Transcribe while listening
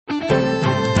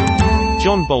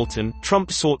John Bolton,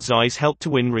 Trump sought Xi's help to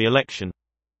win re-election.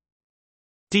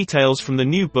 Details from the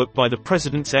new book by the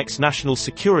president's ex-national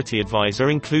security advisor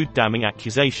include damning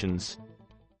accusations.